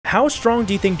How strong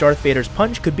do you think Darth Vader's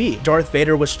punch could be? Darth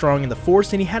Vader was strong in the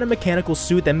Force and he had a mechanical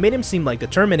suit that made him seem like the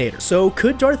Terminator. So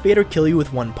could Darth Vader kill you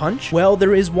with one punch? Well,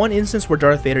 there is one instance where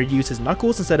Darth Vader used his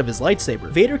knuckles instead of his lightsaber.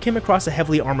 Vader came across a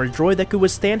heavily armored droid that could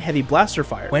withstand heavy blaster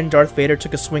fire. When Darth Vader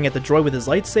took a swing at the droid with his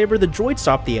lightsaber, the droid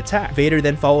stopped the attack. Vader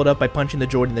then followed up by punching the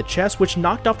droid in the chest, which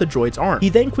knocked off the droid's arm. He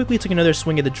then quickly took another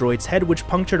swing at the droid's head, which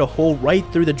punctured a hole right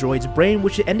through the droid's brain,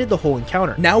 which ended the whole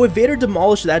encounter. Now, if Vader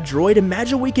demolished that droid,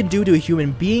 imagine what we can do to a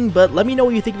human being, but let me know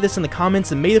what you think of this in the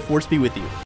comments, and may the Force be with you.